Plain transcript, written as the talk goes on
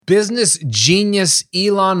Business genius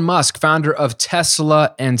Elon Musk, founder of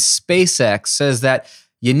Tesla and SpaceX, says that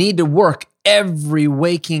you need to work every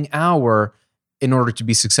waking hour in order to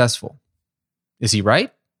be successful. Is he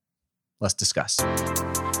right? Let's discuss.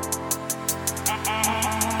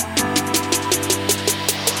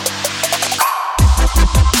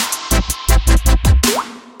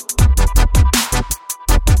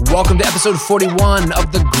 Welcome to episode 41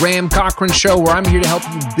 of the Graham Cochran Show, where I'm here to help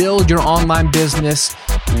you build your online business,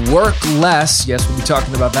 work less, yes, we'll be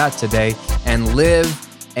talking about that today, and live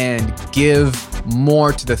and give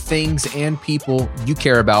more to the things and people you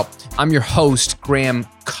care about. I'm your host, Graham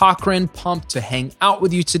Cochran, pumped to hang out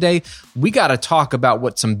with you today. We got to talk about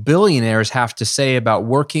what some billionaires have to say about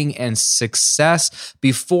working and success.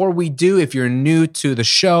 Before we do, if you're new to the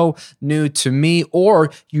show, new to me, or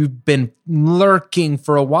you've been lurking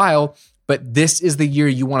for a while, but this is the year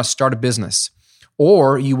you want to start a business,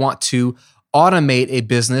 or you want to automate a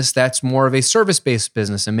business that's more of a service-based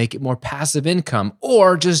business and make it more passive income,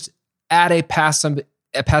 or just add a passive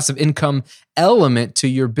income element to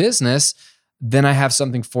your business, then I have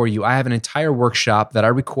something for you. I have an entire workshop that I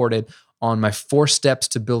recorded on my 4 steps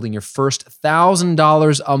to building your first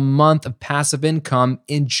 $1,000 a month of passive income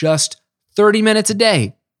in just 30 minutes a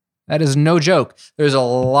day. That is no joke. There's a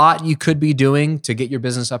lot you could be doing to get your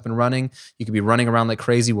business up and running. You could be running around like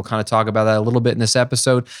crazy. We'll kind of talk about that a little bit in this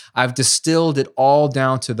episode. I've distilled it all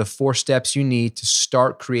down to the 4 steps you need to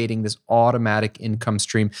start creating this automatic income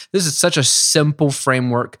stream. This is such a simple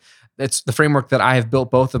framework. It's the framework that I have built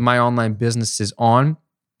both of my online businesses on.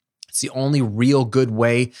 It's the only real good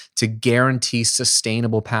way to guarantee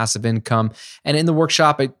sustainable passive income. And in the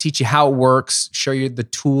workshop, I teach you how it works, show you the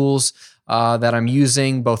tools that I'm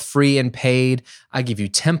using, both free and paid. I give you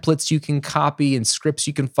templates you can copy and scripts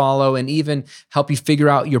you can follow, and even help you figure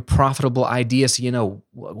out your profitable idea so you know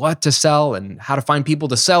what to sell and how to find people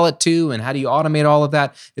to sell it to and how do you automate all of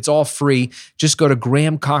that. It's all free. Just go to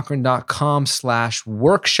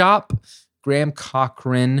grahamcochran.com/workshop,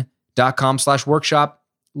 grahamcochran.com/workshop.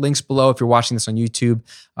 Links below if you're watching this on YouTube,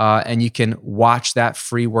 and you can watch that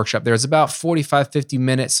free workshop there. It's about 45, 50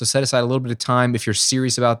 minutes, so set aside a little bit of time. If you're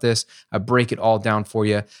serious about this, I break it all down for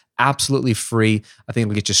you. Absolutely free. I think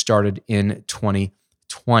it'll get you started in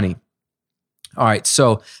 2020. All right,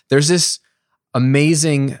 so there's this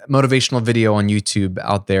amazing motivational video on YouTube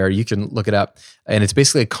out there. You can look it up, and it's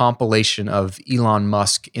basically a compilation of Elon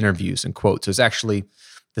Musk interviews and quotes. So it's actually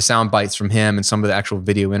the sound bites from him and some of the actual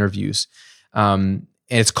video interviews.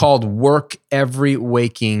 And it's called Work Every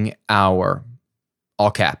Waking Hour,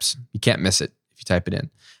 all caps. You can't miss it if you type it in.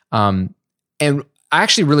 And I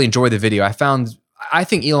actually really enjoyed the video. I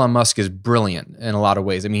think Elon Musk is brilliant in a lot of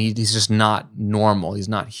ways. I mean, he's just not normal. He's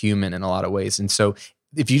not human in a lot of ways. And so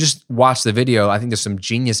if you just watch the video, I think there's some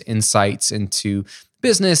genius insights into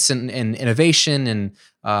business and innovation and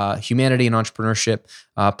humanity and entrepreneurship.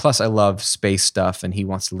 Plus, I love space stuff, and he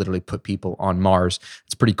wants to literally put people on Mars.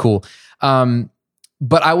 It's pretty cool.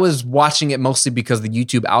 But I was watching it mostly because the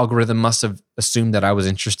YouTube algorithm must have assumed that I was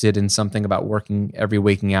interested in something about working every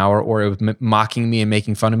waking hour, or it was mocking me and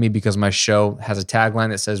making fun of me because my show has a tagline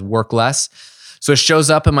that says work less. So it shows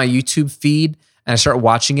up in my YouTube feed, and I start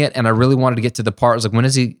watching it, and I really wanted to get to the part. I was like, when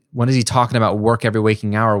is he talking about work every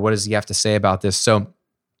waking hour? What does he have to say about this? So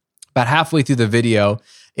about halfway through the video,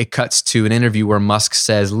 it cuts to an interview where Musk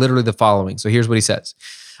says literally the following. So here's what he says.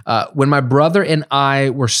 When my brother and I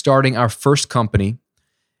were starting our first company,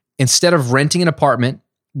 instead of renting an apartment,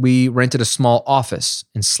 we rented a small office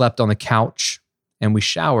and slept on the couch, and we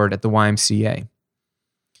showered at the YMCA.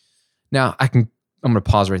 Now, I'm going to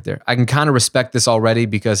pause right there. I can kind of respect this already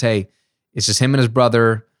because, hey, it's just him and his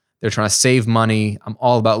brother. They're trying to save money. I'm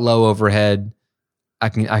all about low overhead. I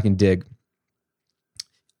can dig.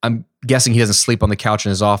 I'm guessing he doesn't sleep on the couch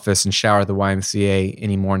in his office and shower at the YMCA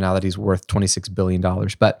anymore now that he's worth $26 billion.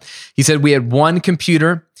 But he said we had one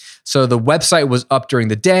computer. So the website was up during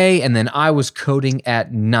the day, and then I was coding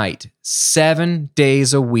at night, 7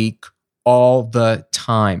 days a week, all the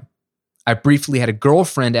time. I briefly had a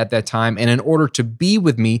girlfriend at that time, and in order to be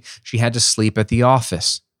with me, she had to sleep at the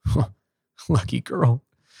office. Lucky girl.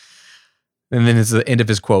 And then it's the end of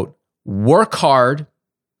his quote. Work hard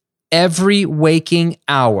every waking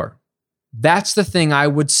hour. That's the thing I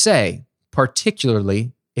would say,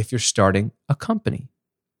 particularly if you're starting a company.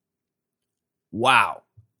 Wow.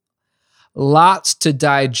 Lots to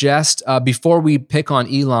digest. Before we pick on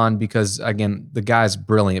Elon, because again, the guy's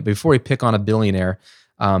brilliant. Before we pick on a billionaire,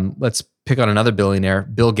 let's pick on another billionaire,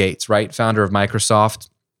 Bill Gates, right? Founder of Microsoft.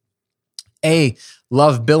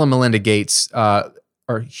 Love Bill and Melinda Gates are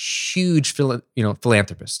huge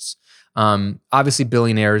philanthropists. Obviously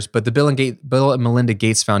billionaires, but the Bill and Melinda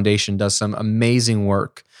Gates Foundation does some amazing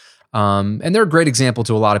work. And they're a great example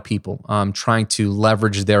to a lot of people trying to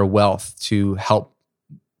leverage their wealth to help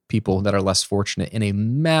people that are less fortunate in a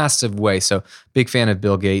massive way. So big fan of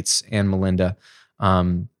Bill Gates and Melinda.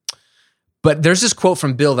 But there's this quote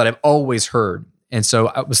from Bill that I've always heard. And so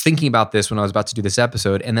I was thinking about this when I was about to do this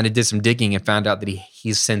episode, and then I did some digging and found out that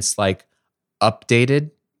he's since like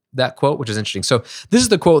updated that quote, which is interesting. So this is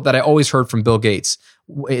the quote that I always heard from Bill Gates.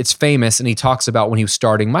 It's famous, and he talks about when he was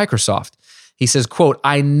starting Microsoft. He says, quote,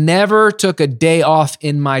 "I never took a day off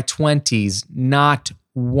in my 20s, not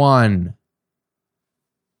one."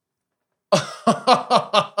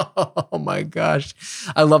 Oh my gosh.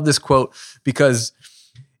 I love this quote because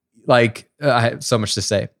I have so much to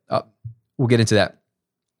say. We'll get into that.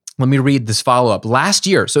 Let me read this follow-up. Last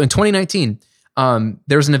year, so in 2019,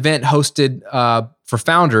 there was an event hosted for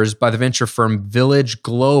founders by the venture firm Village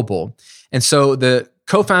Global. And so the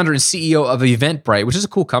co-founder and CEO of Eventbrite, which is a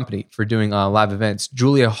cool company for doing live events,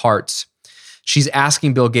 Julia Hartz, she's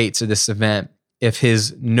asking Bill Gates at this event if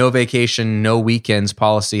his no vacation, no weekends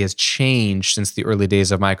policy has changed since the early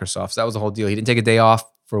days of Microsoft. So that was the whole deal. He didn't take a day off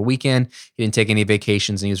for a weekend. He didn't take any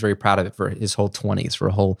vacations, and he was very proud of it for his whole 20s, for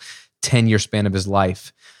a whole 10-year span of his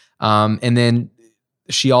life. And then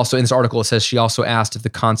she also, in this article, it says she also asked if the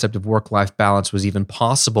concept of work-life balance was even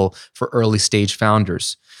possible for early-stage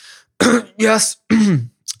founders. Yes.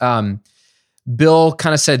 Bill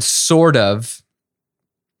kind of said sort of.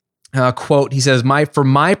 Quote, he says, for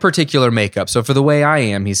my particular makeup, so for the way I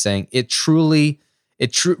am, he's saying, it really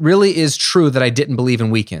is true that I didn't believe in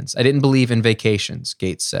weekends. I didn't believe in vacations,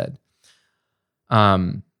 Gates said.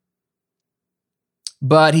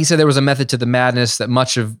 But he said there was a method to the madness, that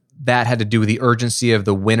much of that had to do with the urgency of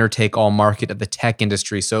the winner-take-all market of the tech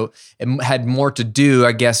industry. So it had more to do,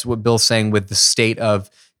 I guess, what Bill's saying, with the state of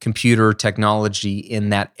computer technology in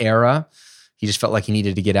that era. He just felt like he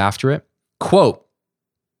needed to get after it. Quote,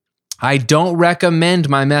 "I don't recommend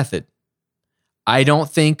my method. I don't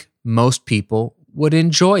think most people would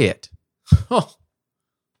enjoy it." Oh,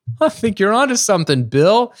 I think you're onto something,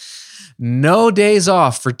 Bill. No days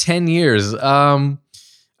off for 10 years.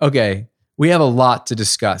 Okay, we have a lot to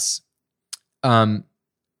discuss.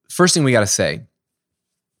 First thing we got to say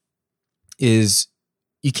is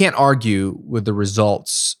you can't argue with the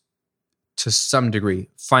results, to some degree,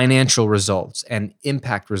 financial results and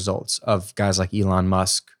impact results of guys like Elon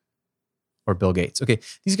Musk or Bill Gates. Okay,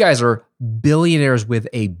 these guys are billionaires with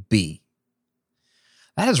a B.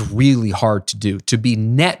 That is really hard to do, to be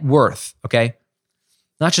net worth, okay?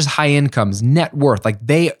 Not just high incomes, net worth. Like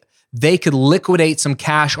they could liquidate some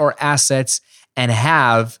cash or assets and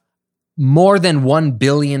have more than $1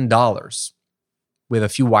 billion with a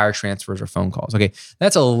few wire transfers or phone calls. Okay,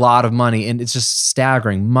 that's a lot of money, and it's just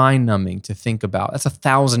staggering, mind-numbing to think about. That's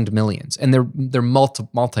 1,000 millions, and they're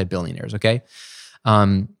multi-billionaires, okay?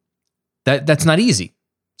 That's not easy.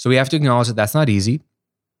 So we have to acknowledge that that's not easy.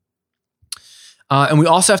 And we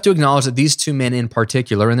also have to acknowledge that these two men in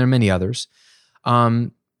particular, and there are many others,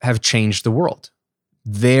 have changed the world.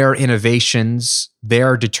 Their innovations,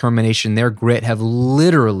 their determination, their grit have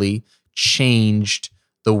literally changed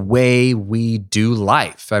the way we do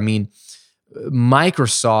life. I mean,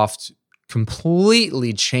 Microsoft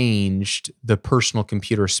completely changed the personal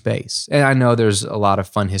computer space. And I know there's a lot of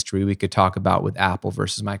fun history we could talk about with Apple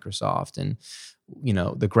versus Microsoft, and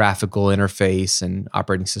the graphical interface and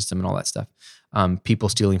operating system and all that stuff. People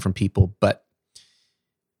stealing from people, but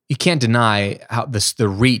you can't deny how the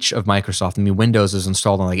reach of Microsoft. I mean, Windows is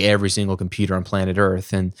installed on like every single computer on planet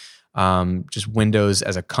Earth, and just Windows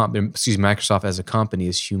as a Microsoft as a company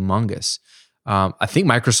is humongous. I think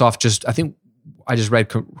I just read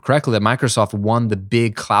correctly that Microsoft won the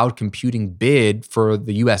big cloud computing bid for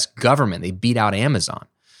the U.S. government. They beat out Amazon,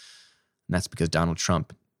 and that's because Donald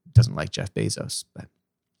Trump doesn't like Jeff Bezos. But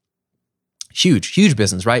huge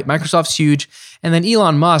business, right? Microsoft's huge, and then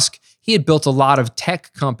Elon Musk, he had built a lot of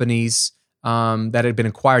tech companies that had been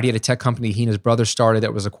acquired. He had a tech company he and his brother started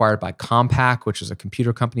that was acquired by Compaq, which was a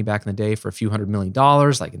computer company back in the day, for a few $100 million,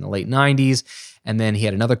 like in the late 90s. And then he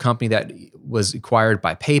had another company that was acquired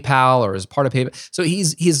by PayPal or as part of PayPal. So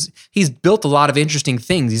he's built a lot of interesting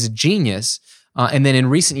things. He's a genius. And then in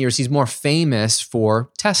recent years, he's more famous for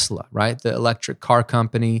Tesla, right? The electric car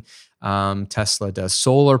company. Tesla does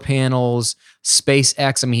solar panels,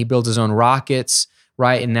 SpaceX. I mean, he builds his own rockets,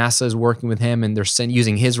 right? And NASA is working with him, and they're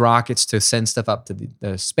using his rockets to send stuff up to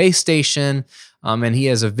the space station. And he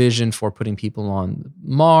has a vision for putting people on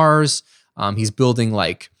Mars. He's building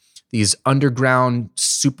like these underground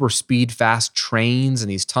super speed fast trains and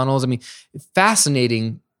these tunnels. I mean,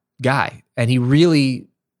 fascinating guy. And he really,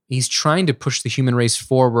 He's trying to push the human race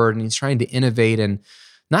forward, and he's trying to innovate. And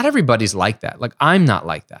not everybody's like that. Like, I'm not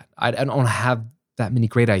like that. I don't have that many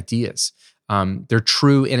great ideas. They're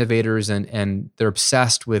true innovators, and they're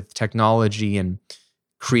obsessed with technology and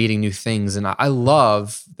creating new things. And I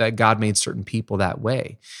love that God made certain people that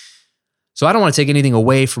way. So I don't want to take anything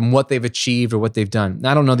away from what they've achieved or what they've done.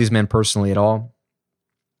 I don't know these men personally at all.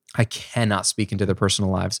 I cannot speak into their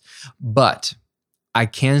personal lives, but I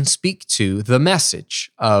can speak to the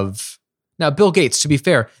message of, now Bill Gates, to be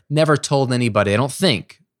fair, never told anybody, I don't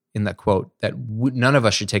think, in that quote, that none of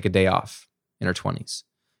us should take a day off in our 20s.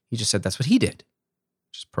 He just said that's what he did,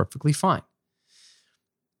 which is perfectly fine.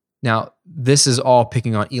 Now, this is all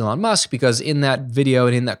picking on Elon Musk, because in that video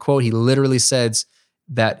and in that quote, he literally says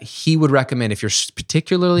that he would recommend,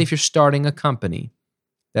 particularly if you're starting a company,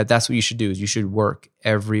 that's what you should do, is you should work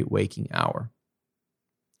every waking hour.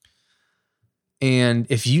 And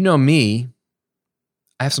if you know me,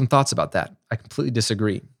 I have some thoughts about that. I completely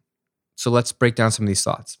disagree. So let's break down some of these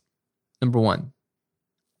thoughts. Number one,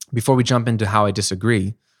 before we jump into how I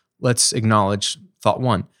disagree, let's acknowledge thought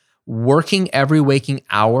one. Working every waking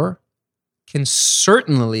hour can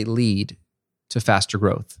certainly lead to faster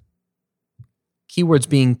growth. Keywords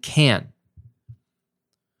being can.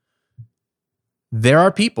 There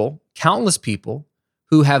are people, countless people,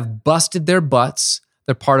 who have busted their butts.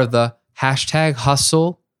 They're part of the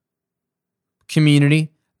 #hustle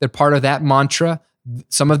community. They're part of that mantra.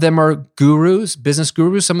 Some of them are gurus, business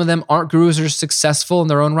gurus. Some of them aren't gurus, they're successful in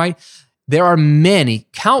their own right. There are many,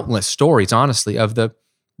 countless stories, honestly, of the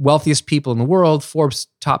wealthiest people in the world, Forbes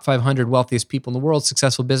top 500 wealthiest people in the world,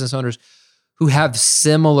 successful business owners, who have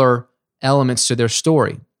similar elements to their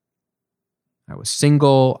story. I was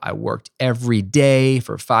single. I worked every day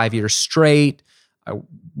for 5 years straight. I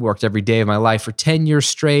worked every day of my life for 10 years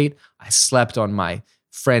straight. I slept on my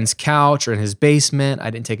friend's couch or in his basement. I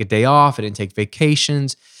didn't take a day off. I didn't take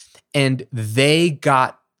vacations. And they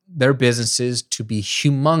got their businesses to be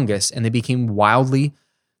humongous, and they became wildly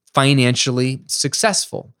financially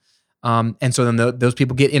successful. And so then those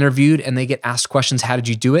people get interviewed and they get asked questions, how did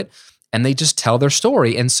you do it? And they just tell their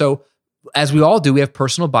story. And so, as we all do, we have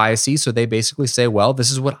personal biases. So they basically say, well,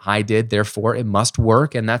 this is what I did, therefore it must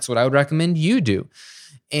work. And that's what I would recommend you do.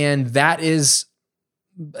 And that is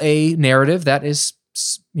a narrative that is,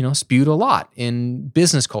 spewed a lot in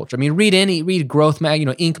business culture. I mean, read Growth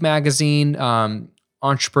Inc. magazine,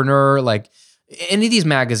 Entrepreneur, like any of these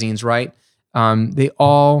magazines, right? They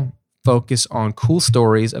all focus on cool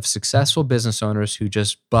stories of successful business owners who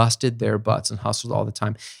just busted their butts and hustled all the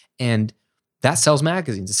time. And that sells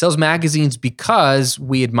magazines. It sells magazines because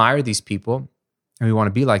we admire these people and we want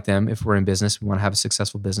to be like them. If we're in business, we want to have a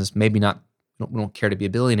successful business. Maybe not, we don't care to be a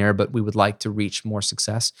billionaire, but we would like to reach more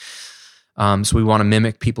success. So we want to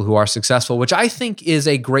mimic people who are successful, which I think is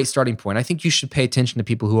a great starting point. I think you should pay attention to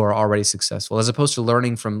people who are already successful as opposed to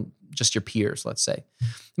learning from just your peers, let's say. I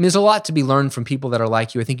mean, there's a lot to be learned from people that are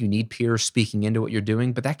like you. I think you need peers speaking into what you're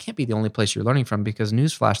doing, but that can't be the only place you're learning from, because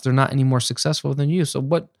newsflash, they're not any more successful than you. So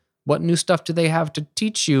what new stuff do they have to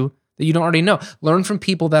teach you that you don't already know? Learn from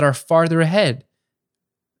people that are farther ahead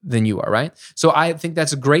than you are, right? So I think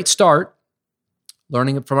that's a great start.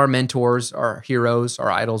 Learning from our mentors, our heroes, our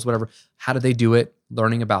idols, whatever. How do they do it?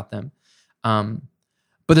 Learning about them. But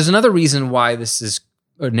there's another reason why this is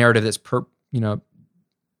a narrative that's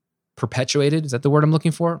perpetuated. Is that the word I'm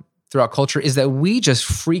looking for? Throughout culture, is that we just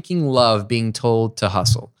freaking love being told to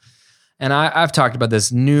hustle. And I've talked about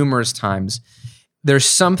this numerous times. There's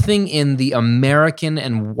something in the American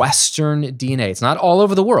and Western DNA. It's not all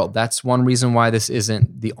over the world. That's one reason why this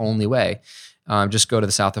isn't the only way. Just go to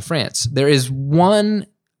the south of France. There's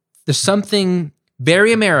something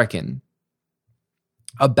very American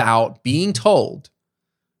about being told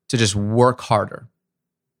to just work harder,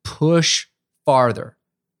 push farther,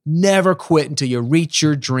 never quit until you reach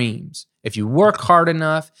your dreams. If you work hard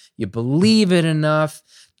enough, you believe it enough,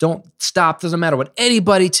 don't stop. Doesn't matter what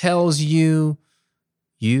anybody tells you,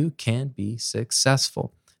 you can be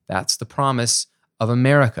successful. That's the promise of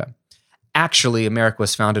America. Actually, America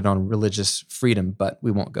was founded on religious freedom, but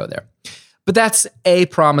we won't go there. But that's a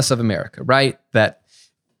promise of America, right? That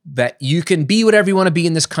you can be whatever you want to be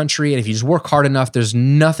in this country, and if you just work hard enough, there's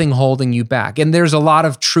nothing holding you back. And there's a lot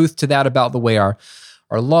of truth to that about the way our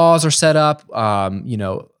laws are set up,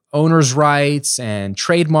 owners' rights and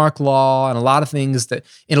trademark law, and a lot of things, that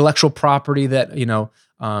intellectual property, that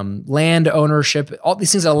land ownership, all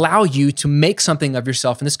these things that allow you to make something of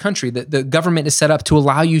yourself in this country. The government is set up to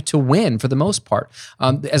allow you to win for the most part,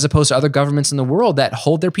 as opposed to other governments in the world that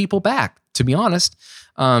hold their people back, to be honest.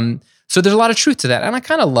 So there's a lot of truth to that. And I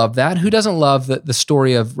kind of love that. Who doesn't love the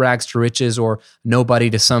story of rags to riches or nobody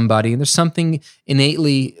to somebody? And there's something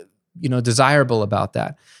innately, desirable about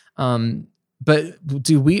that. But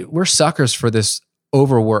dude, we're suckers for this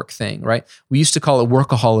overwork thing, right? We used to call it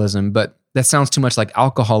workaholism, but that sounds too much like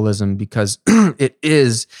alcoholism because it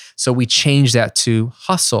is. So we changed that to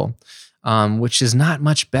hustle, which is not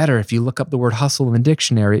much better. If you look up the word hustle in the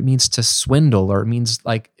dictionary, it means to swindle, or it means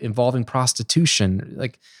like involving prostitution.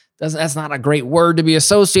 Like that's not a great word to be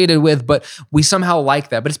associated with, but we somehow like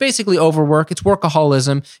that. But it's basically overwork. It's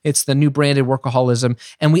workaholism. It's the new branded workaholism.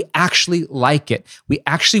 And we actually like it. We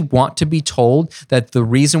actually want to be told that the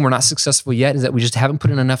reason we're not successful yet is that we just haven't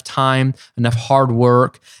put in enough time, enough hard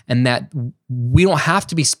work, and that we don't have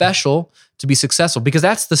to be special to be successful, because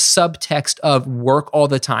that's the subtext of work all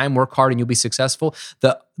the time, work hard and you'll be successful.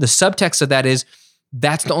 The subtext of that is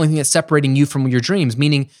that's the only thing that's separating you from your dreams,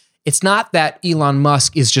 meaning it's not that Elon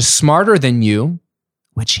Musk is just smarter than you,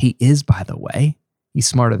 which he is, by the way. He's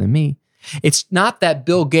smarter than me. It's not that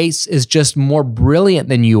Bill Gates is just more brilliant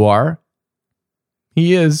than you are.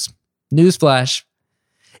 He is. Newsflash.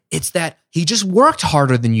 It's that he just worked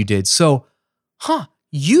harder than you did. So,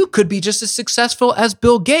 you could be just as successful as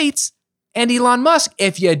Bill Gates and Elon Musk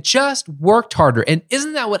if you just worked harder. And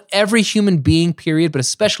isn't that what every human being, period, but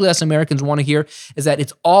especially us Americans want to hear, is that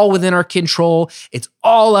it's all within our control. It's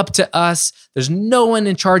all up to us. There's no one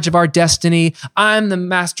in charge of our destiny. I'm the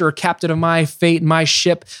master or captain of my fate, my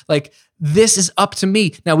ship. Like, this is up to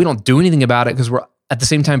me. Now, we don't do anything about it because we're at the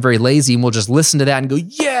same time very lazy, and we'll just listen to that and go,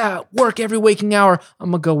 yeah, work every waking hour.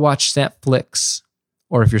 I'm going to go watch Netflix.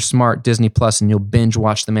 Or if you're smart, Disney Plus, and you'll binge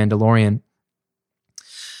watch The Mandalorian.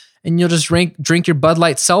 And you'll just drink your Bud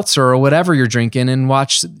Light seltzer or whatever you're drinking and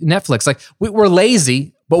watch Netflix. Like, we're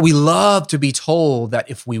lazy, but we love to be told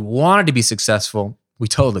that if we wanted to be successful, we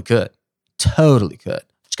totally could. Totally could.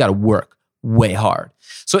 Just got to work way hard.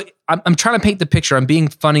 So I'm trying to paint the picture. I'm being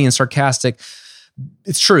funny and sarcastic.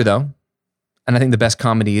 It's true, though. And I think the best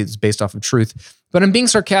comedy is based off of truth. But I'm being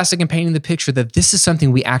sarcastic and painting the picture that this is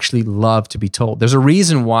something we actually love to be told. There's a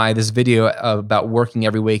reason why this video about working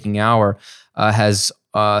every waking hour has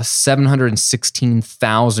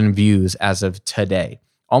 716,000 views as of today.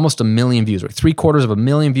 Almost 1 million views, or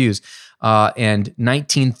 750,000 views, and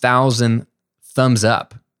 19,000 thumbs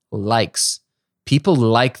up, likes. People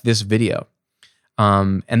like this video,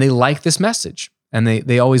 and they like this message, and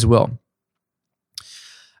they always will.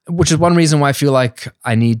 Which is one reason why I feel like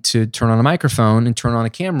I need to turn on a microphone and turn on a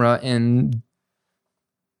camera and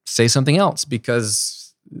say something else, because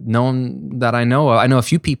no one that I know a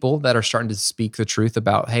few people that are starting to speak the truth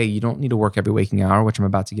about, hey, you don't need to work every waking hour, which I'm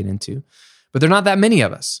about to get into. But there are not that many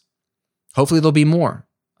of us. Hopefully there'll be more.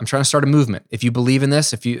 I'm trying to start a movement. If you believe in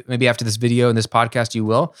this, maybe after this video and this podcast, you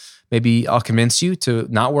will, maybe I'll convince you to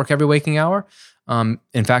not work every waking hour.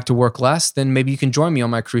 In fact, to work less, then maybe you can join me on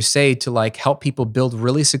my crusade to help people build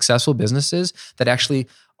really successful businesses that actually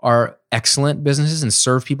are excellent businesses and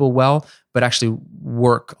serve people well, but actually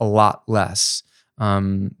work a lot less.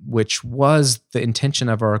 Which was the intention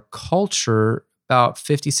of our culture about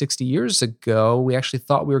 50, 60 years ago. We actually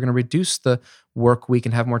thought we were going to reduce the work week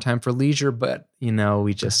and have more time for leisure, but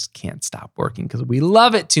we just can't stop working because we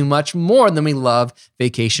love it too much, more than we love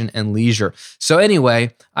vacation and leisure. So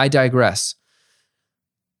anyway, I digress.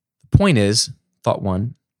 The point is, thought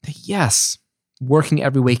one, that yes, working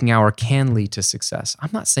every waking hour can lead to success.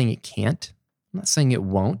 I'm not saying it can't. I'm not saying it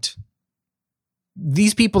won't.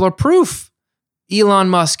 These people are proof. Elon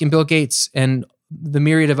Musk and Bill Gates and the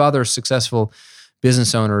myriad of other successful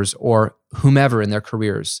business owners or whomever in their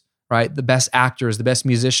careers, right? The best actors, the best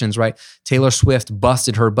musicians, right? Taylor Swift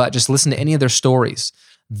busted her butt. Just listen to any of their stories.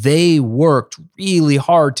 They worked really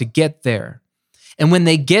hard to get there. And when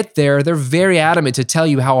they get there, they're very adamant to tell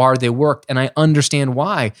you how hard they worked. And I understand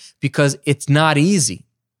why, because it's not easy.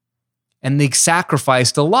 And they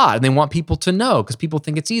sacrificed a lot, and they want people to know, because people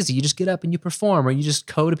think it's easy. You just get up and you perform, or you just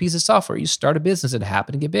code a piece of software, you start a business, it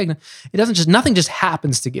happened to get big. Nothing just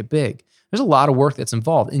happens to get big. There's a lot of work that's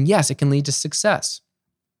involved. And yes, it can lead to success.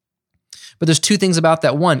 But there's two things about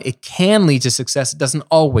that. One, it can lead to success. It doesn't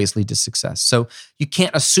always lead to success. So you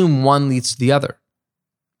can't assume one leads to the other.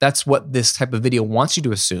 That's what this type of video wants you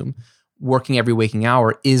to assume. Working every waking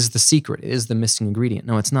hour is the secret. It is the missing ingredient.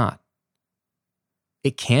 No, it's not.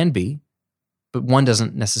 It can be, but one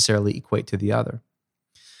doesn't necessarily equate to the other.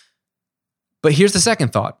 But here's the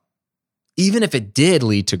second thought. Even if it did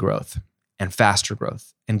lead to growth and faster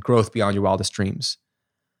growth and growth beyond your wildest dreams,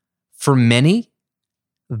 for many,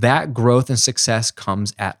 that growth and success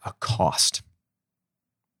comes at a cost.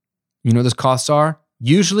 You know what those costs are?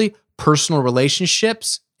 Usually personal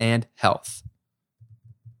relationships and health.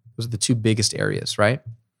 Those are the two biggest areas, right?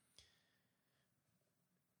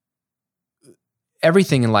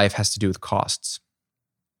 Everything in life has to do with costs.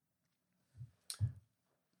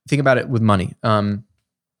 Think about it with money.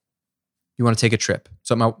 You want to take a trip.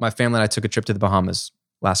 So my family and I took a trip to the Bahamas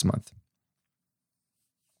last month.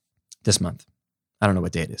 This month. I don't know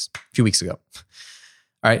what day it is. A few weeks ago.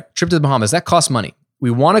 All right, trip to the Bahamas. That costs money.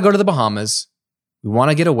 We want to go to the Bahamas. We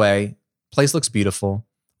want to get away. Place looks beautiful.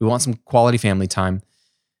 We want some quality family time.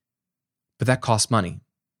 But that costs money.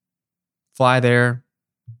 Fly there,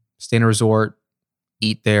 stay in a resort,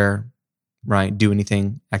 eat there, right? Do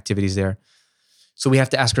anything, activities there. So we have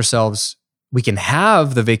to ask ourselves, we can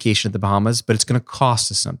have the vacation at the Bahamas, but it's going to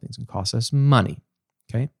cost us something. It's going to cost us money,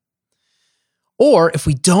 okay? Or if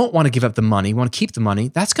we don't want to give up the money, we want to keep the money,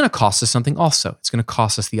 that's going to cost us something also. It's going to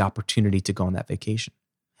cost us the opportunity to go on that vacation.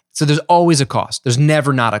 So there's always a cost. There's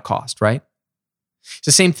never not a cost, right? It's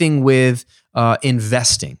the same thing with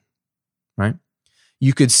investing, right?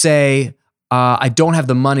 You could say, I don't have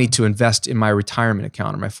the money to invest in my retirement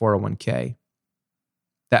account or my 401k.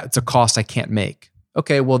 That's a cost I can't make.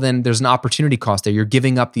 Okay, well then there's an opportunity cost there. You're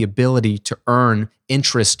giving up the ability to earn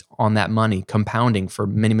interest on that money, compounding for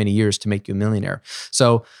many, many years to make you a millionaire.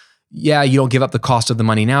 So yeah, you don't give up the cost of the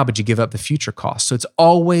money now, but you give up the future cost. So it's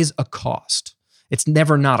always a cost. It's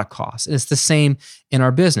never not a cost. And it's the same in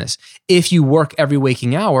our business. If you work every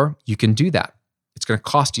waking hour, you can do that. It's going to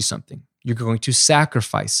cost you something. You're going to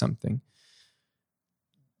sacrifice something.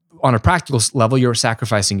 On a practical level, you're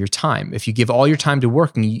sacrificing your time. If you give all your time to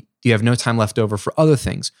working, you have no time left over for other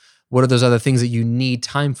things. What are those other things that you need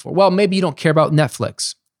time for? Well, maybe you don't care about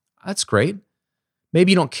Netflix. That's great.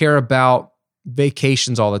 Maybe you don't care about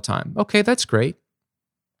vacations all the time. Okay, that's great.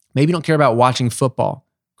 Maybe you don't care about watching football.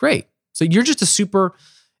 Great. So you're just a super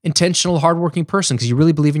intentional, hardworking person because you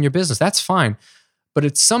really believe in your business. That's fine. But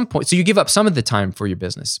at some point, so you give up some of the time for your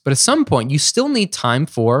business, but at some point, you still need time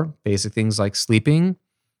for basic things like sleeping,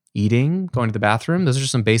 eating, going to the bathroom. Those are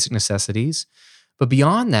some basic necessities. But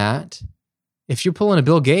beyond that, if you're pulling a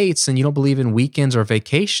Bill Gates and you don't believe in weekends or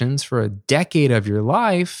vacations for a decade of your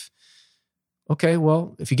life, okay,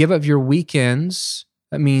 well, if you give up your weekends,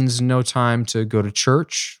 that means no time to go to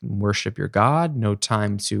church and worship your God, no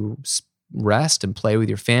time to rest and play with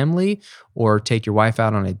your family or take your wife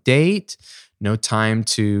out on a date, no time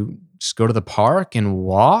to just go to the park and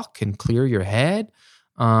walk and clear your head.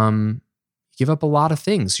 Give up a lot of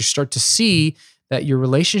things. You start to see that your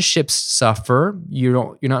relationships suffer.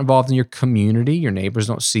 You're not involved in your community. Your neighbors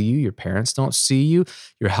don't see you. Your parents don't see you.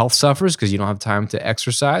 Your health suffers because you don't have time to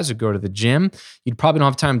exercise or go to the gym. You probably don't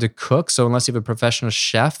have time to cook. So unless you have a professional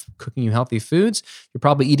chef cooking you healthy foods, you're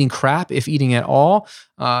probably eating crap, if eating at all.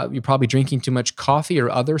 You're probably drinking too much coffee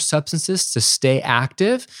or other substances to stay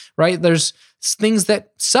active, right? There's things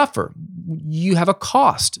that suffer. You have a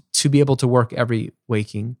cost to be able to work every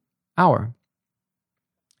waking hour.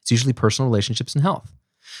 It's usually personal relationships and health.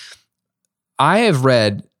 I have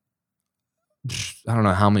read, I don't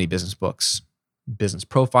know how many business books, business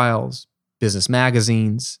profiles, business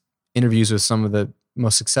magazines, interviews with some of the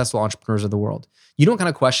most successful entrepreneurs of the world. You know what kind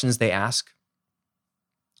of questions they ask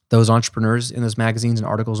those entrepreneurs in those magazines and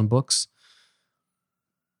articles and books?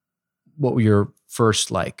 What were your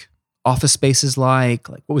first office spaces like?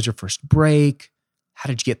 What was your first break? How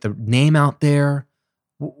did you get the name out there?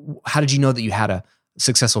 How did you know that you had a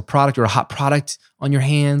successful product or a hot product on your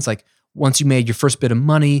hands? Once you made your first bit of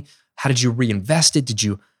money, how did you reinvest it? Did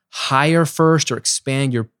you hire first or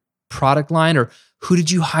expand your product line? Or who did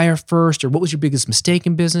you hire first? Or what was your biggest mistake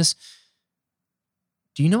in business?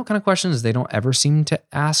 Do you know what kind of questions they don't ever seem to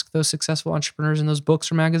ask those successful entrepreneurs in those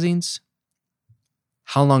books or magazines?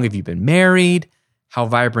 How long have you been married? How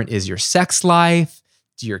vibrant is your sex life?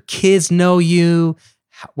 Do your kids know you?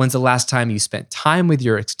 When's the last time you spent time with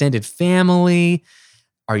your extended family?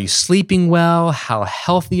 Are you sleeping well? How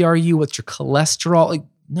healthy are you? What's your cholesterol?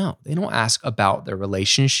 No, they don't ask about their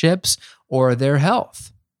relationships or their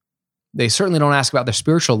health. They certainly don't ask about their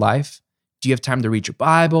spiritual life. Do you have time to read your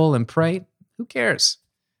Bible and pray? Who cares?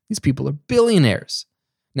 These people are billionaires.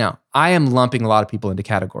 Now, I am lumping a lot of people into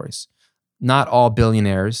categories. Not all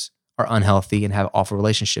billionaires are unhealthy and have awful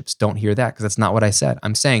relationships. Don't hear that because that's not what I said.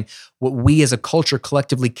 I'm saying what we as a culture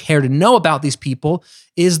collectively care to know about these people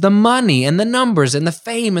is the money and the numbers and the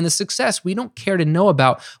fame and the success. We don't care to know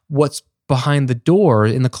about what's behind the door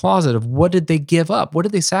in the closet of what did they give up? What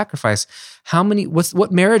did they sacrifice?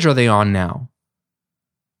 What marriage are they on now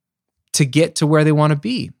to get to where they want to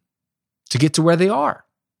be, to get to where they are?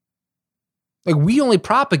 We only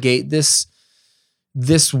propagate this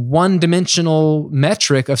one-dimensional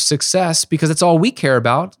metric of success because it's all we care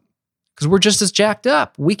about, because we're just as jacked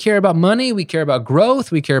up. We care about money. We care about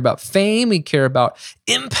growth. We care about fame. We care about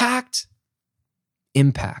impact.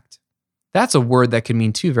 Impact. That's a word that can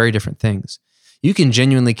mean two very different things. You can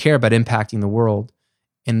genuinely care about impacting the world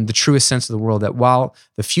in the truest sense of the world, that while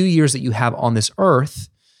the few years that you have on this earth,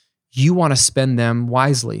 you want to spend them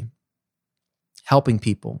wisely, helping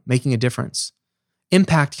people, making a difference.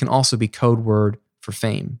 Impact can also be code word for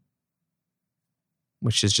fame,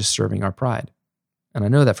 which is just serving our pride. And I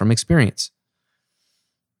know that from experience.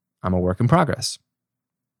 I'm a work in progress.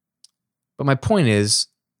 But my point is,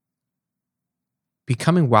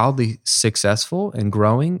 becoming wildly successful and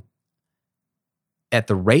growing at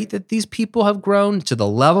the rate that these people have grown, to the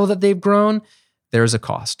level that they've grown, there's a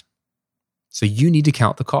cost. So you need to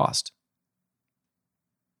count the cost.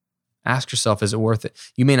 Ask yourself, is it worth it?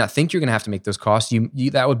 You may not think you're going to have to make those costs.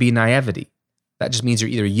 That would be naivety. That just means you're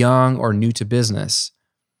either young or new to business.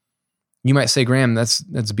 You might say, Graham, that's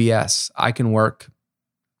BS. I can work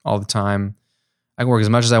all the time. I can work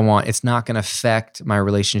as much as I want. It's not going to affect my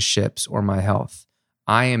relationships or my health.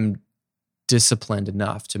 I am disciplined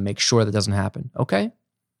enough to make sure that doesn't happen. Okay.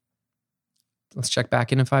 Let's check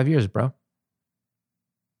back in 5 years, bro.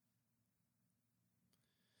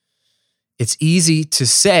 It's easy to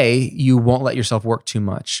say you won't let yourself work too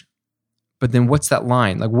much, but then what's that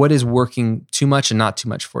line? Like, what is working too much and not too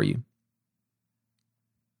much for you?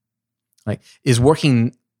 Like, is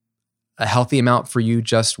working a healthy amount for you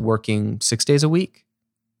just working 6 days a week?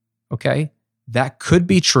 Okay. That could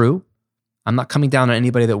be true. I'm not coming down on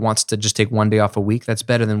anybody that wants to just take 1 day off a week. That's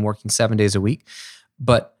better than working 7 days a week.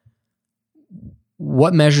 But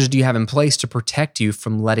what measures do you have in place to protect you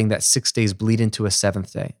from letting that 6 days bleed into a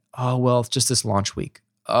 7th day? Oh, well, it's just this launch week.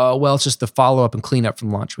 Oh, well, it's just the follow-up and cleanup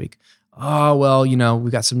from launch week. Oh, well,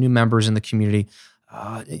 we've got some new members in the community.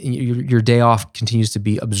 Your day off continues to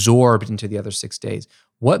be absorbed into the other 6 days.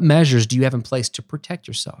 What measures do you have in place to protect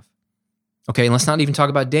yourself? Okay, and let's not even talk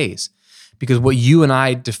about days, because what you and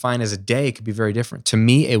I define as a day could be very different. To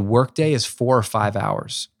me, a work day is 4 or 5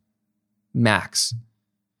 hours, max.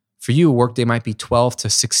 For you, a work day might be 12 to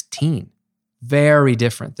 16. Very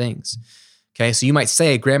different things. Okay, so you might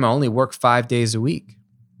say, Graham, I only work 5 days a week.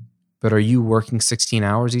 But are you working 16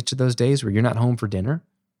 hours each of those days where you're not home for dinner?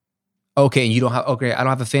 Okay, and you don't have, okay, I don't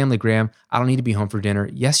have a family, Graham. I don't need to be home for dinner.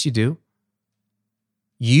 Yes, you do.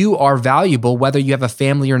 You are valuable whether you have a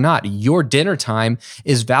family or not. Your dinner time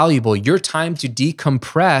is valuable. Your time to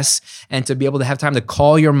decompress and to be able to have time to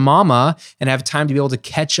call your mama and have time to be able to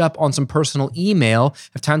catch up on some personal email,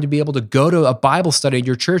 have time to be able to go to a Bible study at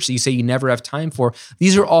your church that you say you never have time for.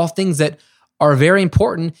 These are all things that are very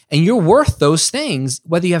important, and you're worth those things,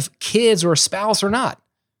 whether you have kids or a spouse or not.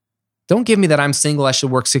 Don't give me that I'm single, I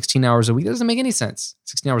should work 16 hours a week. That doesn't make any sense.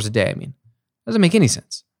 16 hours a day, doesn't make any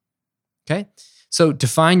sense. Okay? So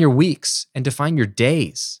define your weeks and define your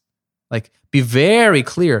days. Like, be very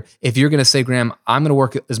clear. If you're going to say, Graham, I'm going to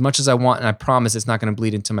work as much as I want and I promise it's not going to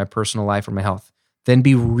bleed into my personal life or my health, then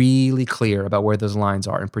be really clear about where those lines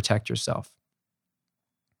are and protect yourself.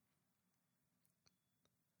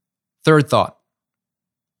 Third thought.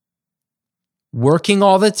 Working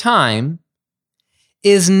all the time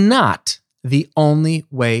is not the only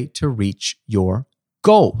way to reach your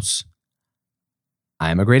goals. I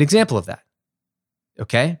am a great example of that.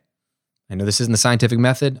 Okay? I know this isn't the scientific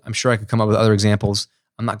method. I'm sure I could come up with other examples.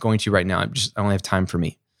 I'm not going to right now. I only have time for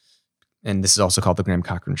me. And this is also called The Graham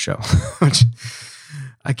Cochran Show, which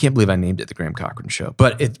I can't believe I named it The Graham Cochran Show.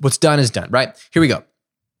 But what's done is done, right? Here we go.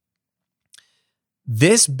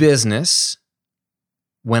 This business,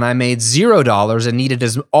 when I made $0 and needed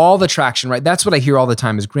all the traction, right? That's what I hear all the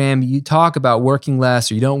time is, Graham, you talk about working less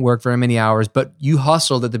or you don't work very many hours, but you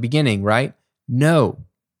hustled at the beginning, right? No.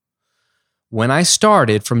 When I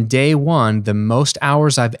started from day one, the most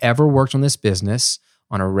hours I've ever worked on this business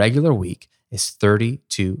on a regular week is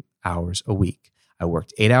 32 hours a week. I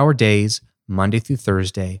worked 8-hour days, Monday through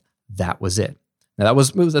Thursday. That was it. Now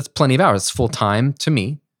that's plenty of hours. It's full time to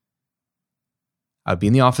me. I'd be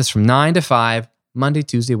in the office from 9 to 5, Monday,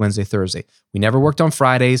 Tuesday, Wednesday, Thursday. We never worked on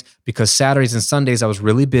Fridays because Saturdays and Sundays I was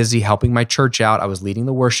really busy helping my church out. I was leading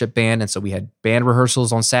the worship band, and so we had band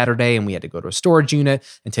rehearsals on Saturday, and we had to go to a storage unit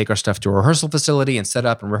and take our stuff to a rehearsal facility and set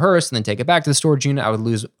up and rehearse and then take it back to the storage unit. I would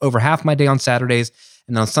lose over half my day on Saturdays,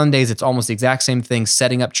 and on Sundays it's almost the exact same thing,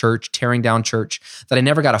 setting up church, tearing down church, that I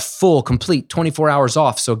never got a full, complete 24 hours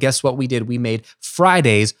off. So guess what we did? We made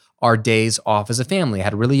Fridays our days off as a family. I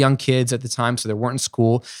had really young kids at the time, so they weren't in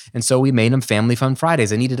school. And so we made them family fun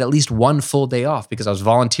Fridays. I needed at least one full day off because I was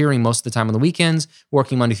volunteering most of the time on the weekends,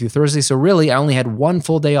 working Monday through Thursday. So really, I only had one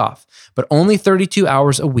full day off, but only 32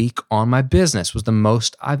 hours a week on my business was the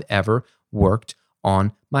most I've ever worked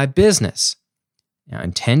on my business. Now,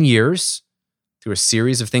 in 10 years, through a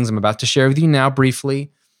series of things I'm about to share with you now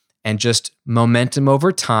briefly, and just momentum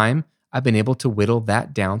over time, I've been able to whittle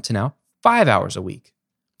that down to now 5 hours a week.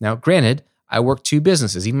 Now, granted, I work 2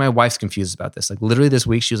 businesses. Even my wife's confused about this. Like literally this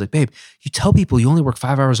week, she was like, babe, you tell people you only work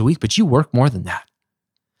 5 hours a week, but you work more than that.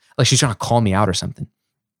 Like she's trying to call me out or something.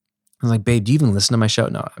 I was like, babe, do you even listen to my show?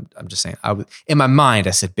 No, I'm just saying. In my mind,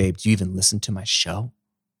 I said, babe, do you even listen to my show?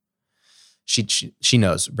 She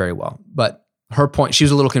knows very well. But her point, she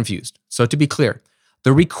was a little confused. So to be clear,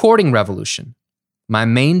 the recording revolution, my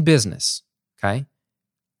main business, okay,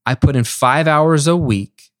 I put in 5 hours a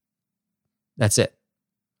week. That's it.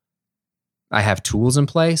 I have tools in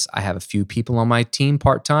place. I have a few people on my team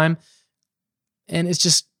part-time. And it's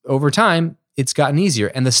just over time, it's gotten easier.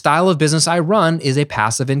 And the style of business I run is a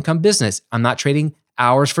passive income business. I'm not trading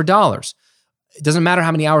hours for dollars. It doesn't matter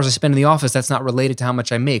how many hours I spend in the office. That's not related to how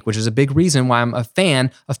much I make, which is a big reason why I'm a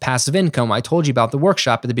fan of passive income. I told you about the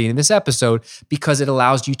workshop at the beginning of this episode because it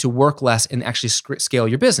allows you to work less and actually scale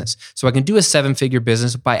your business. So I can do a 7-figure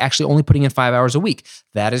business by actually only putting in 5 hours a week.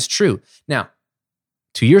 That is true. Now,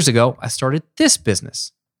 2 years ago, I started this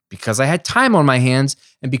business because I had time on my hands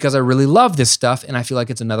and because I really love this stuff. And I feel like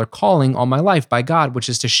it's another calling on my life by God, which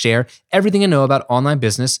is to share everything I know about online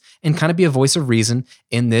business and kind of be a voice of reason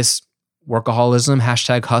in this workaholism,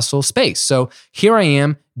 #hustle space. So here I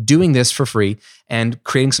am doing this for free and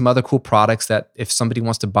creating some other cool products that if somebody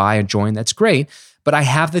wants to buy and join, that's great. But I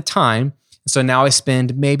have the time. So now I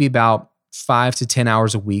spend maybe about 5 to 10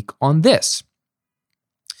 hours a week on this.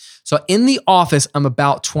 So in the office, I'm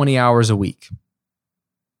about 20 hours a week.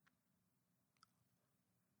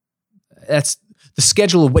 That's the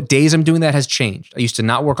schedule of what days I'm doing that has changed. I used to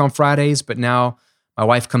not work on Fridays, but now my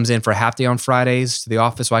wife comes in for a half day on Fridays to the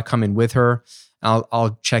office, so I come in with her.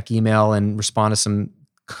 I'll check email and respond to some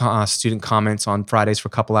student comments on Fridays for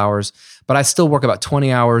a couple hours. But I still work about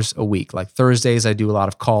 20 hours a week. Like Thursdays, I do a lot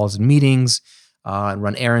of calls and meetings and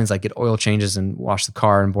run errands, like get oil changes and wash the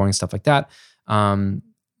car and boring stuff like that.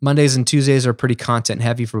 Mondays and Tuesdays are pretty content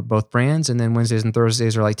heavy for both brands. And then Wednesdays and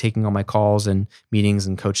Thursdays are like taking all my calls and meetings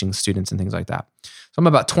and coaching students and things like that. So I'm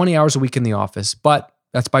about 20 hours a week in the office, but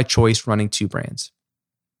that's by choice running 2 brands.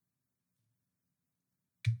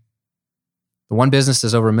 The one business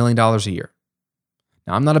does over $1 million a year.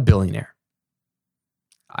 Now, I'm not a billionaire.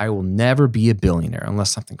 I will never be a billionaire unless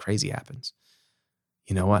something crazy happens.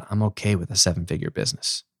 You know what? I'm okay with a 7-figure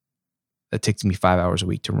business. That takes me 5 hours a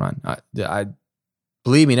week to run. I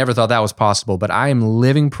believe me, never thought that was possible, but I am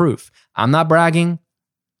living proof. I'm not bragging,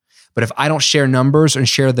 but if I don't share numbers and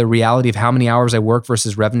share the reality of how many hours I work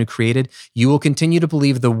versus revenue created, you will continue to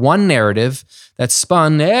believe the one narrative that's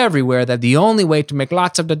spun everywhere that the only way to make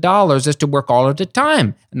lots of the dollars is to work all of the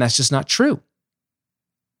time. And that's just not true.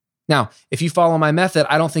 Now, if you follow my method,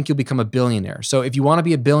 I don't think you'll become a billionaire. So if you want to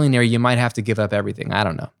be a billionaire, you might have to give up everything. I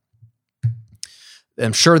don't know.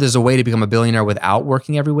 I'm sure there's a way to become a billionaire without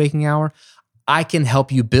working every waking hour. I can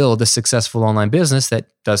help you build a successful online business that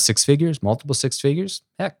does 6 figures, multiple 6 figures,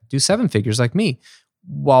 heck, do 7 figures like me,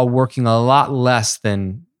 while working a lot less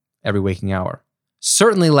than every waking hour.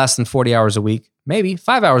 Certainly less than 40 hours a week, maybe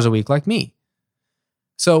 5 hours a week like me.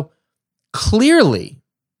 So clearly,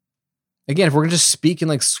 again, if we're just speaking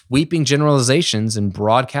like sweeping generalizations and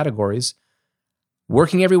broad categories,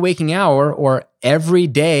 working every waking hour or every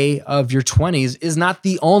day of your 20s is not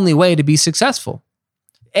the only way to be successful.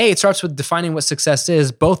 A, it starts with defining what success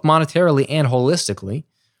is, both monetarily and holistically.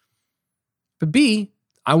 But B,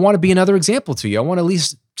 I want to be another example to you. I want to at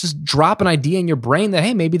least just drop an idea in your brain that,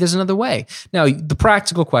 hey, maybe there's another way. Now, the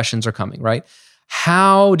practical questions are coming, right?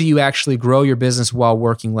 How do you actually grow your business while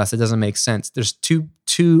working less? It doesn't make sense. There's two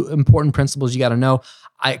important principles you got to know.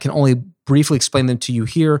 I can only briefly explain them to you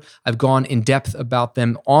here. I've gone in depth about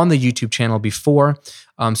them on the YouTube channel before.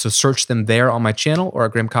 So search them there on my channel or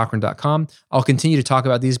at grahamcochran.com. I'll continue to talk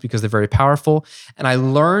about these because they're very powerful. And I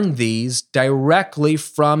learned these directly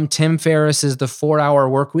from Tim Ferriss's The 4-Hour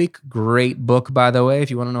Workweek. Great book, by the way,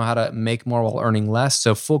 if you want to know how to make more while earning less.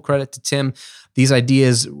 So full credit to Tim. These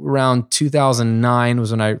ideas around 2009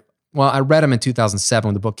 was when I read them in 2007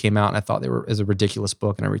 when the book came out, and I thought it was a ridiculous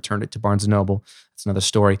book, and I returned it to Barnes & Noble. That's another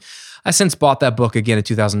story. I since bought that book again in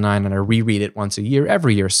 2009, and I reread it once a year,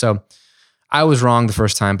 every year. So I was wrong the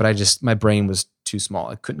first time, but my brain was too small.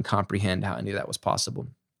 I couldn't comprehend how any of that was possible.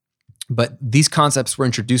 But these concepts were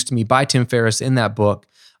introduced to me by Tim Ferriss in that book,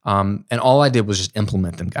 and all I did was just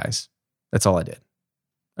implement them, guys. That's all I did,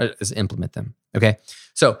 is implement them. Okay.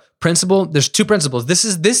 So there's 2 principles. These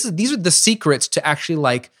are the secrets to actually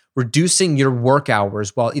like reducing your work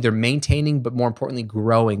hours while either maintaining, but more importantly,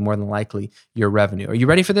 growing more than likely your revenue. Are you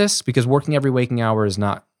ready for this? Because working every waking hour is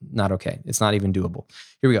not okay. It's not even doable.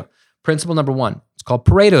 Here we go. Principle number 1. It's called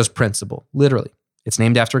Pareto's principle, literally. It's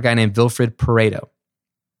named after a guy named Vilfred Pareto.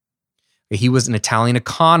 He was an Italian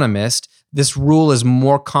economist. This rule is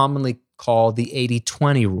more commonly called the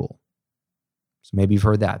 80-20 rule. So maybe you've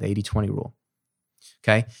heard that, the 80-20 rule.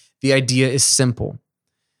 Okay? The idea is simple.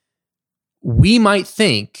 We might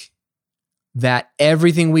think that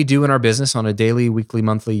everything we do in our business on a daily, weekly,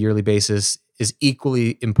 monthly, yearly basis is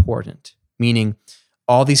equally important, meaning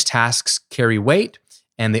all these tasks carry weight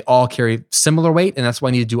and they all carry similar weight, and that's why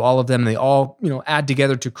I need to do all of them. And they all, add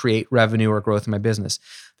together to create revenue or growth in my business.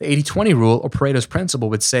 The 80-20 rule or Pareto's principle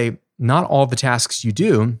would say not all the tasks you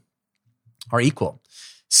do are equal.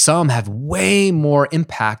 Some have way more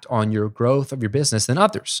impact on your growth of your business than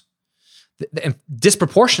others. And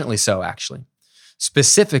disproportionately so, actually.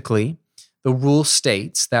 Specifically, the rule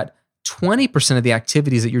states that 20% of the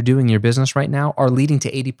activities that you're doing in your business right now are leading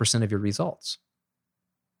to 80% of your results.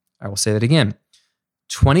 I will say that again.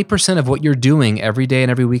 20% of what you're doing every day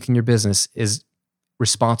and every week in your business is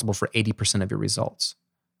responsible for 80% of your results.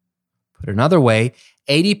 Put another way,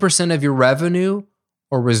 80% of your revenue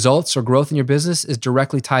or results or growth in your business is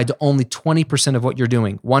directly tied to only 20% of what you're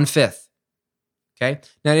doing, 1/5. Okay?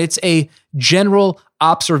 Now, it's a general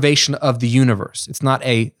observation of the universe. It's not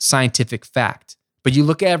a scientific fact. But you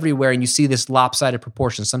look everywhere and you see this lopsided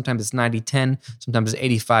proportion. Sometimes it's 90-10, sometimes it's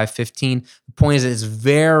 85-15. The point is that it's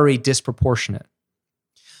very disproportionate.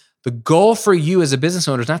 The goal for you as a business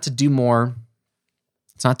owner is not to do more.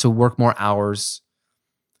 It's not to work more hours.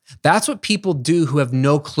 That's what people do who have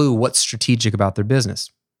no clue what's strategic about their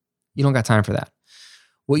business. You don't got time for that.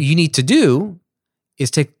 What you need to do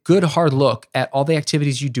is take a good hard look at all the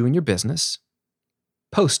activities you do in your business: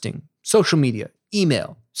 posting, social media,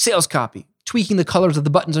 email, sales copy, tweaking the colors of the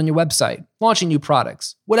buttons on your website, launching new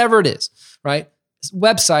products, whatever it is, right?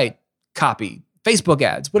 Website copy, Facebook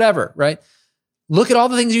ads, whatever, right? Look at all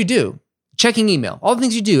the things you do, checking email, all the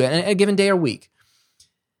things you do in a given day or week,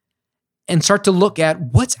 and start to look at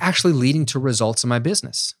what's actually leading to results in my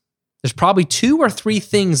business. There's probably 2 or 3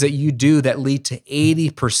 things that you do that lead to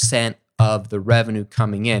 80% of the revenue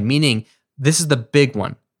coming in, meaning this is the big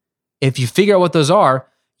one. If you figure out what those are,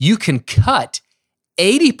 you can cut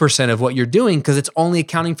 80% of what you're doing because it's only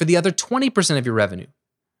accounting for the other 20% of your revenue.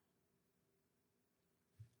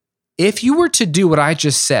 If you were to do what I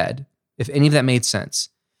just said, if any of that made sense,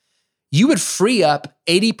 you would free up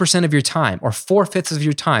 80% of your time or 4/5 of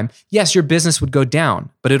your time. Yes, your business would go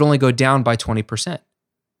down, but it'd only go down by 20%.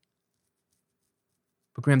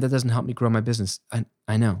 But Graham, that doesn't help me grow my business.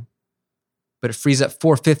 I know. But it frees up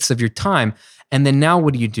 4/5 of your time. And then now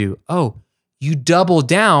what do? Oh, you double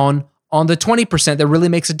down on the 20% that really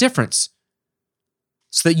makes a difference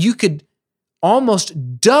so that you could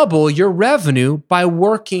almost double your revenue by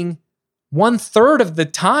working 1/3 of the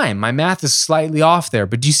time. My math is slightly off there,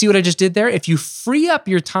 but do you see what I just did there? If you free up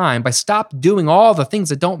your time by stop doing all the things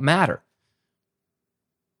that don't matter,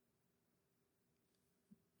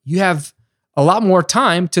 you have a lot more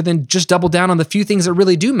time to then just double down on the few things that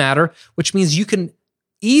really do matter, which means you can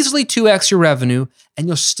easily 2x your revenue and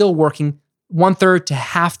you're still working 1/3 to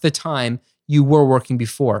half the time you were working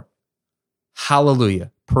before.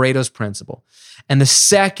 Hallelujah. Pareto's principle. And the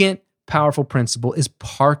second powerful principle is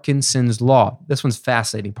Parkinson's law. This one's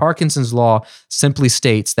fascinating. Parkinson's law simply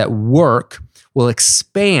states that work will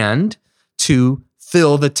expand to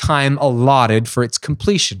fill the time allotted for its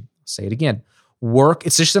completion. I'll say it again. Work,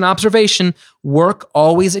 it's just an observation. Work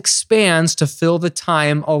always expands to fill the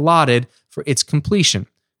time allotted for its completion.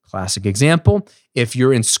 Classic example, if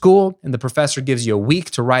you're in school and the professor gives you a week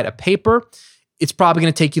to write a paper, it's probably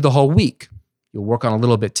going to take you the whole week. You'll work on a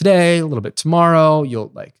little bit today, a little bit tomorrow.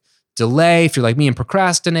 You'll delay if you're like me and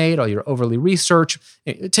procrastinate, or you're overly research.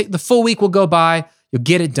 The full week will go by. You'll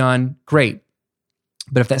get it done. Great.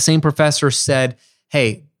 But if that same professor said,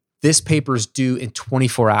 hey, this paper is due in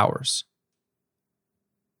 24 hours,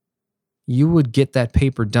 you would get that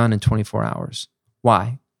paper done in 24 hours.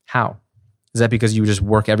 Why? How? Is that because you just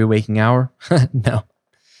work every waking hour? No.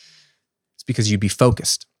 It's because you'd be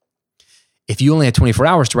focused. If you only had 24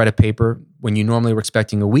 hours to write a paper when you normally were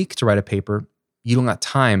expecting a week to write a paper, you don't got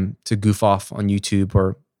time to goof off on YouTube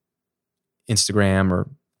or Instagram or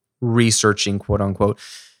researching, quote unquote.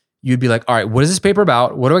 You'd be like, all right, what is this paper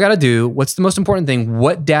about? What do I got to do? What's the most important thing?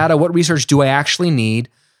 What data, what research do I actually need?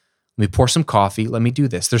 Let me pour some coffee. Let me do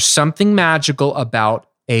this. There's something magical about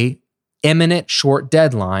a imminent short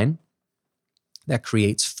deadline that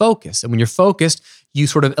creates focus. And when you're focused, you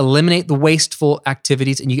sort of eliminate the wasteful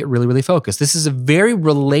activities and you get really, really focused. This is a very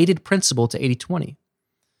related principle to 80-20.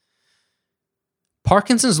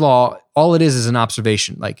 Parkinson's law, all it is an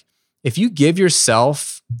observation. Like if you give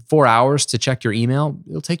yourself 4 hours to check your email,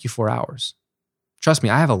 it'll take you 4 hours. Trust me,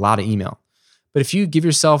 I have a lot of email. But if you give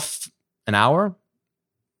yourself an hour,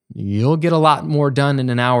 you'll get a lot more done in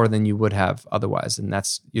an hour than you would have otherwise. And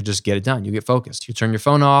you just get it done. You get focused. You turn your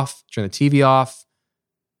phone off, turn the TV off.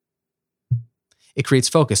 It creates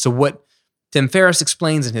focus. So what Tim Ferriss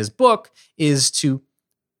explains in his book is to,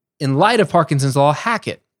 in light of Parkinson's law, hack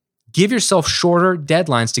it. Give yourself shorter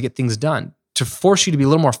deadlines to get things done, to force you to be a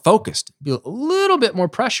little more focused, be a little bit more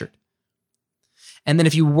pressured. And then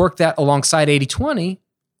if you work that alongside 80-20,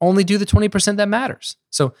 only do the 20% that matters.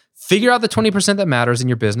 So figure out the 20% that matters in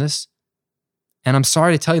your business. And I'm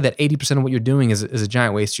sorry to tell you that 80% of what you're doing is a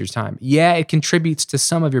giant waste of your time. Yeah, it contributes to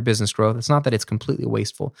some of your business growth. It's not that it's completely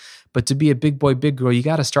wasteful. But to be a big boy, big girl, you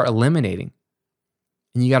got to start eliminating.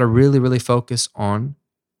 And you got to really, really focus on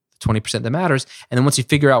the 20% that matters. And then once you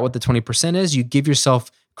figure out what the 20% is, you give yourself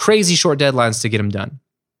crazy short deadlines to get them done.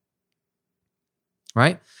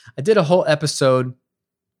 Right? I did a whole episode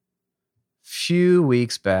few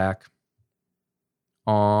weeks back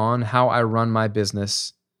on how I run my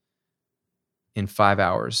business in 5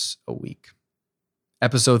 hours a week.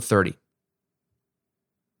 Episode 30.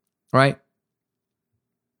 Right?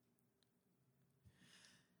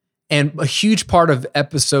 And a huge part of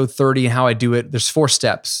episode 30 and how I do it, there's 4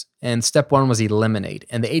 steps. And step 1 was eliminate.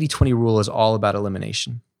 And the 80-20 rule is all about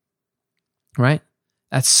elimination. Right?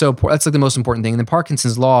 That's so important. That's like the most important thing. And then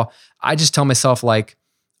Parkinson's law, I just tell myself like,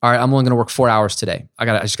 all right, I'm only going to work 4 hours today. I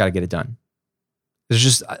just got to get it done.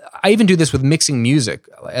 I even do this with mixing music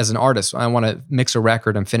as an artist. I want to mix a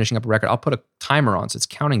record. I'm finishing up a record. I'll put a timer on so it's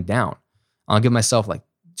counting down. I'll give myself like,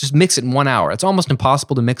 just mix it in 1 hour. It's almost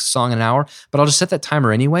impossible to mix a song in an hour, but I'll just set that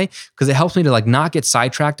timer anyway because it helps me to like not get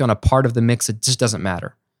sidetracked on a part of the mix that just doesn't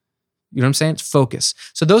matter. You know what I'm saying? It's focus.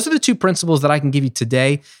 So those are the 2 principles that I can give you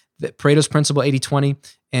today, Pareto's principle, 80-20,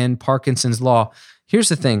 and Parkinson's law. Here's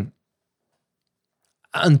the thing.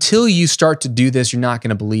 Until you start to do this, you're not going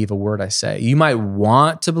to believe a word I say. You might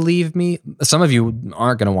want to believe me. Some of you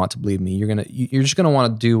aren't going to want to believe me. You're just going to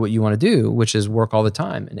want to do what you want to do, which is work all the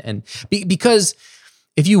time. Because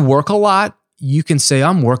if you work a lot, you can say,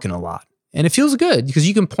 I'm working a lot. And it feels good because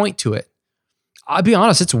you can point to it. I'll be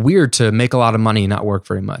honest, it's weird to make a lot of money and not work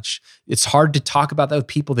very much. It's hard to talk about that with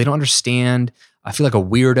people. They don't understand. I feel like a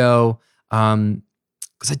weirdo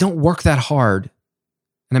because I don't work that hard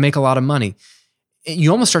and I make a lot of money.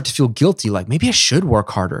 You almost start to feel guilty, like maybe I should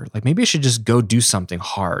work harder. Like maybe I should just go do something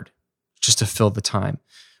hard just to fill the time,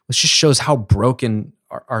 which just shows how broken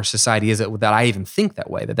our society is that I even think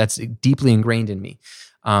that way, that's deeply ingrained in me.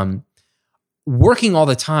 Working all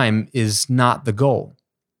the time is not the goal.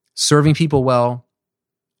 Serving people well,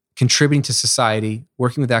 contributing to society,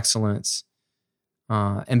 working with excellence,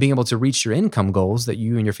 and being able to reach your income goals that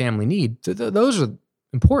you and your family need, those are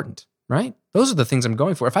important. Right? Those are the things I'm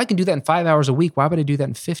going for. If I can do that in 5 hours a week, why would I do that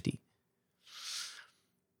in 50?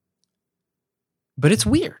 But it's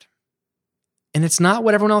weird. And it's not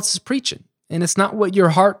what everyone else is preaching. And it's not what your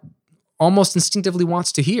heart almost instinctively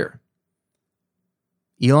wants to hear.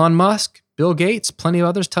 Elon Musk, Bill Gates, plenty of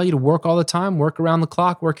others tell you to work all the time, work around the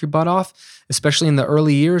clock, work your butt off, especially in the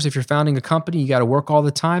early years. If you're founding a company, you got to work all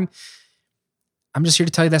the time. I'm just here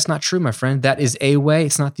to tell you that's not true, my friend. That is a way.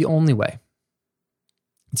 It's not the only way.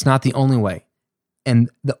 It's not the only way. And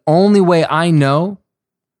the only way I know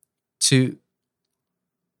to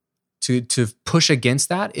push against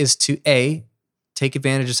that is to A, take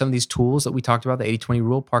advantage of some of these tools that we talked about, the 80-20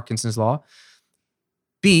 rule, Parkinson's law.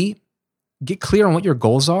 B, get clear on what your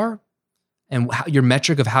goals are and your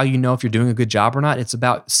metric of how you know if you're doing a good job or not. It's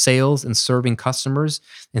about sales and serving customers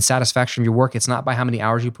and satisfaction of your work. It's not by how many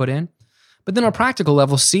hours you put in. But then on a practical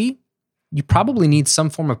level, C, you probably need some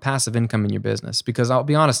form of passive income in your business because I'll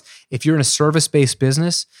be honest, if you're in a service-based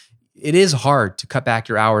business, it is hard to cut back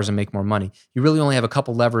your hours and make more money. You really only have a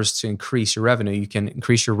couple levers to increase your revenue. You can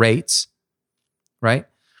increase your rates, right?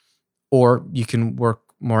 Or you can work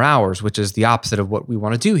more hours, which is the opposite of what we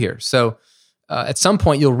want to do here. So at some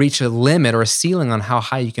point, you'll reach a limit or a ceiling on how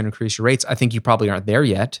high you can increase your rates. I think you probably aren't there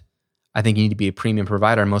yet. I think you need to be a premium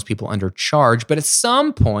provider, and most people undercharge. But at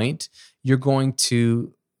some point, you're going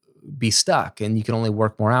to be stuck and you can only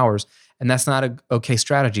work more hours. And that's not an okay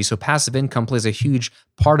strategy. So passive income plays a huge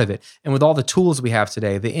part of it. And with all the tools we have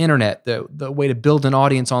today, the internet, the way to build an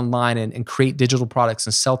audience online and create digital products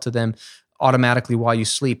and sell to them, automatically while you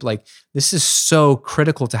sleep. Like, this is so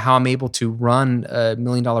critical to how I'm able to run a $1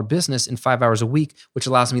 million business in 5 hours a week, which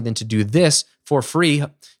allows me then to do this for free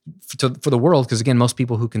for the world. Because again, most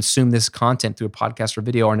people who consume this content through a podcast or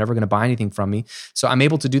video are never going to buy anything from me. So I'm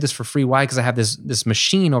able to do this for free. Why? Because I have this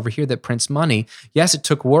machine over here that prints money. Yes, it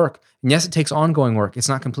took work. And yes, it takes ongoing work. It's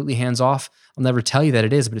not completely hands-off. I'll never tell you that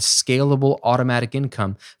it is, but it's scalable, automatic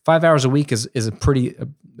income. 5 hours a week is a pretty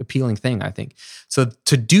appealing thing, I think. So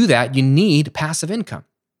to do that, you need passive income,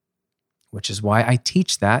 which is why I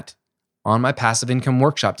teach that on my passive income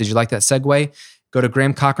workshop. Did you like that segue? Go to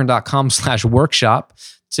grahamcochran.com/workshop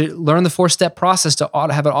to learn the 4-step process to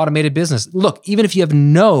have an automated business. Look, even if you have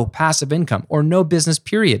no passive income or no business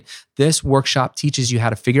period, this workshop teaches you how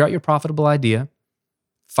to figure out your profitable idea,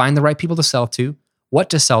 find the right people to sell to, what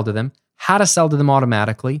to sell to them, how to sell to them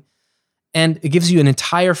automatically, and it gives you an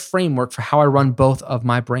entire framework for how I run both of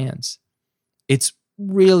my brands. It's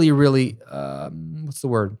really, really,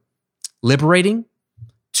 liberating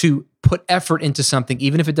to put effort into something,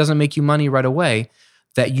 even if it doesn't make you money right away,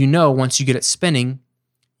 that once you get it spinning,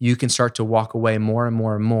 you can start to walk away more and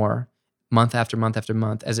more and more, month after month after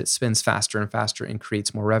month, as it spins faster and faster and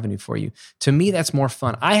creates more revenue for you. To me, that's more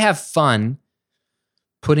fun. I have fun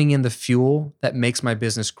putting in the fuel that makes my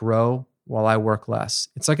business grow while I work less.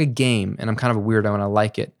 It's like a game, and I'm kind of a weirdo and I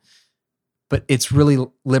like it, but it's really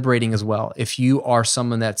liberating as well. If you are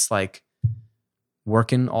someone that's like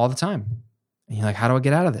working all the time and you're like, how do I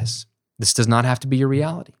get out of this? This does not have to be your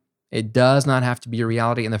reality. It does not have to be your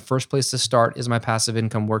reality. And the first place to start is my passive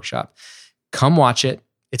income workshop. Come watch it.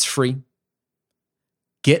 It's free.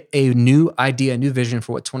 Get a new idea, a new vision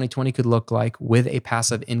for what 2020 could look like with a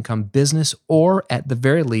passive income business, or at the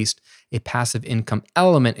very least, a passive income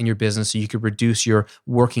element in your business so you could reduce your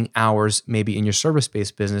working hours, maybe in your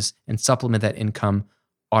service-based business, and supplement that income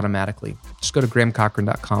automatically. Just go to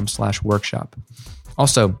grahamcochran.com/workshop.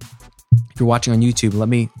 Also, if you're watching on YouTube, let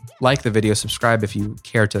me like the video, subscribe if you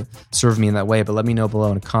care to serve me in that way, but let me know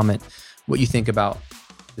below in a comment what you think about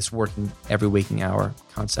this working every waking hour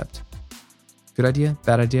concept. Good idea?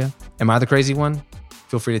 Bad idea? Am I the crazy one?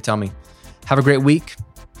 Feel free to tell me. Have a great week.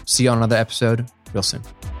 See you on another episode real soon.